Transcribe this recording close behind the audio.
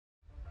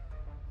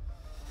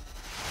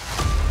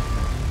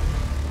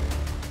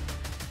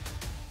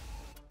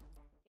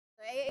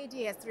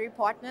has three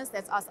partners.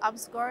 That's us,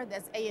 Armscor,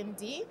 that's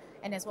AMD,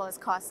 and as well as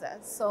CASA.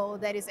 So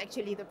that is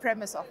actually the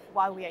premise of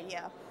why we are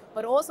here.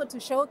 But also to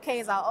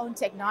showcase our own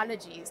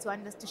technologies,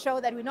 to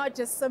show that we're not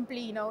just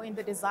simply, in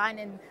the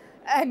design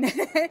and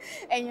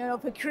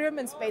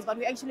procurement space, but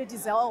we actually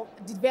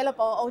develop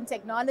our own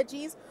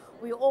technologies.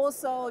 We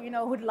also,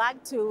 would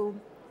like to,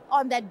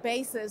 on that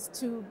basis,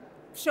 to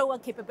show our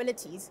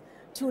capabilities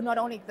to not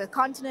only the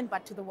continent,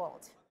 but to the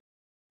world.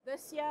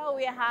 This year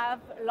we have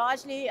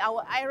largely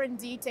our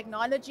R&D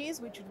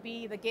technologies, which would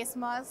be the gas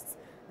masks,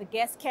 the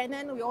gas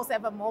cannon. We also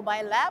have a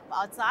mobile lab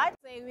outside.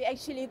 We're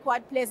actually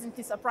quite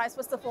pleasantly surprised,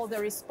 first of all, the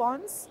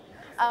response.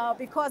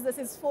 Because this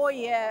is 4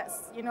 years,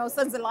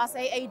 since the last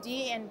AAD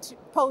and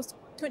post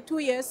 2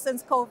 years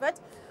since COVID,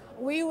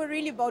 we were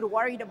really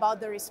worried about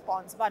the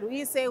response. But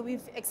we say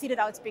we've exceeded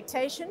our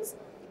expectations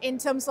in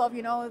terms of,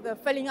 the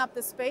filling up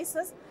the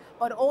spaces,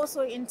 but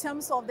also in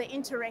terms of the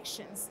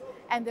interactions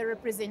and the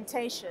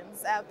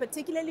representations,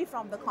 particularly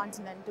from the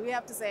continent. We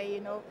have to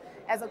say,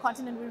 as a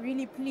continent, we're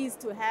really pleased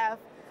to have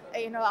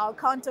our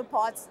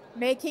counterparts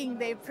making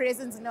their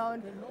presence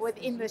known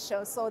within the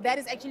show. So that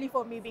is actually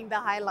for me being the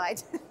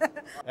highlight.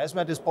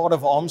 Hazmat is part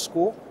of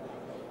Armscor,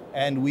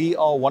 and we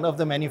are one of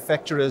the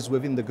manufacturers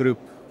within the group.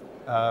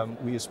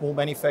 We're a small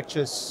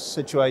manufacturer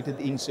situated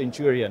in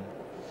Centurion.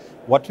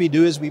 What we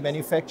do is we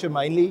manufacture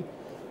mainly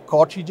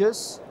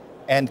cartridges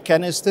and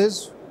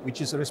canisters,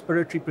 which is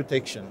respiratory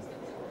protection.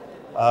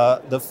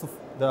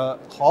 The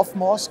half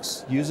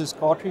masks uses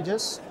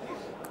cartridges,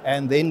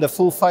 and then the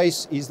full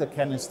face is the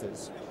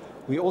canisters.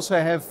 We also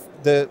have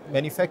the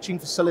manufacturing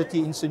facility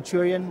in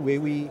Centurion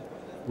where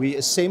we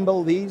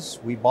assemble these,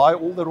 we buy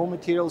all the raw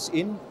materials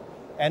in,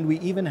 and we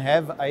even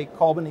have a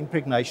carbon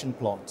impregnation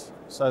plant.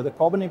 So the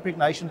carbon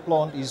impregnation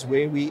plant is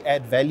where we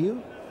add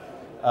value.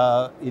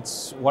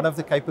 It's one of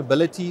the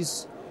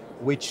capabilities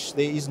which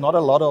there is not a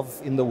lot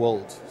of in the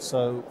world.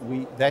 So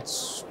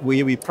that's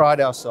where we pride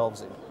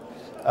ourselves in.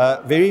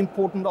 Very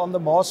important on the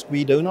mask,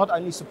 we do not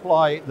only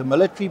supply the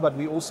military, but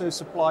we also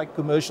supply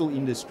commercial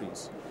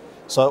industries.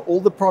 So all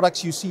the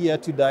products you see here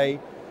today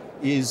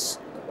is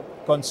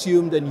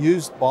consumed and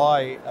used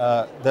by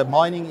the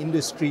mining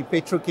industry,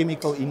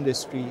 petrochemical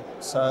industry.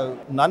 So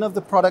none of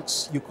the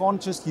products, you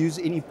can't just use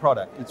any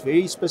product. It's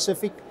very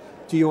specific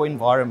to your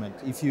environment.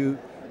 If you're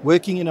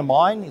working in a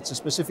mine, it's a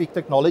specific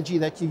technology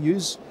that you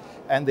use.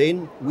 And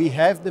then we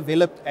have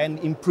developed and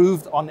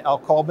improved on our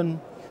carbon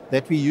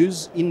that we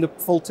use in the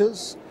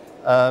filters.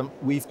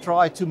 We've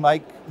tried to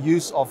make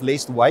use of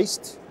less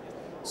waste.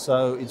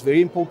 So it's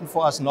very important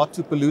for us not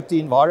to pollute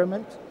the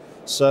environment.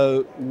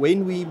 So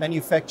when we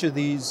manufacture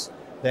these,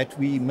 that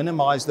we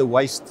minimize the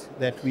waste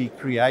that we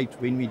create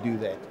when we do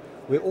that.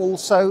 We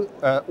also,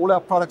 all our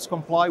products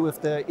comply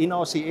with the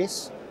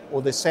NRCS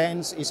or the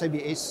SANS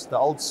SABS, the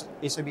old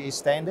SABS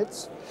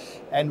standards.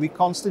 And we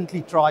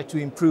constantly try to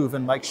improve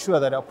and make sure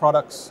that our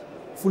products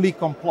fully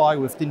comply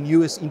with the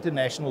newest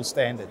international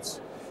standards.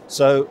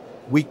 So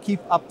we keep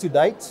up to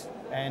date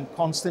and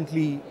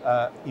constantly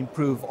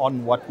improve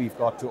on what we've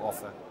got to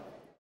offer.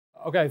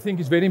 Okay, I think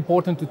it's very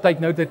important to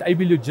take note that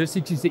AB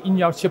Logistics is the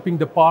in-house shipping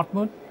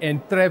department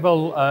and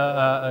travel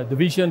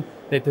division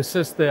that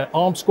assists the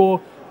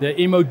Armscor,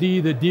 the MOD,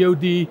 the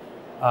DOD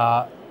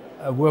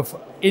with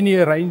any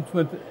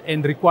arrangement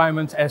and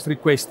requirements as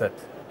requested.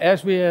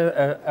 As we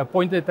are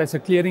appointed as a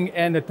clearing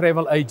and a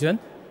travel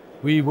agent,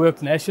 we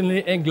work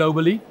nationally and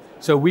globally.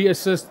 So we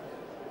assist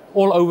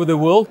all over the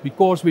world.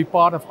 Because we're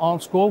part of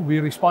Armscor,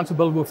 we're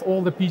responsible with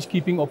all the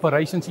peacekeeping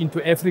operations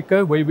into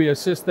Africa, where we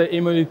assist the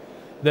MOD,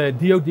 the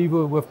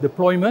DOD with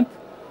deployment.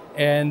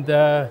 And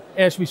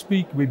as we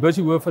speak, we're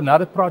busy with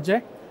another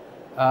project.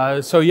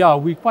 So yeah,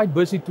 we're quite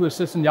busy to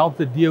assist and help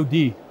the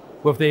DOD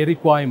with their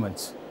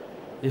requirements,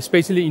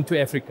 especially into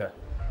Africa.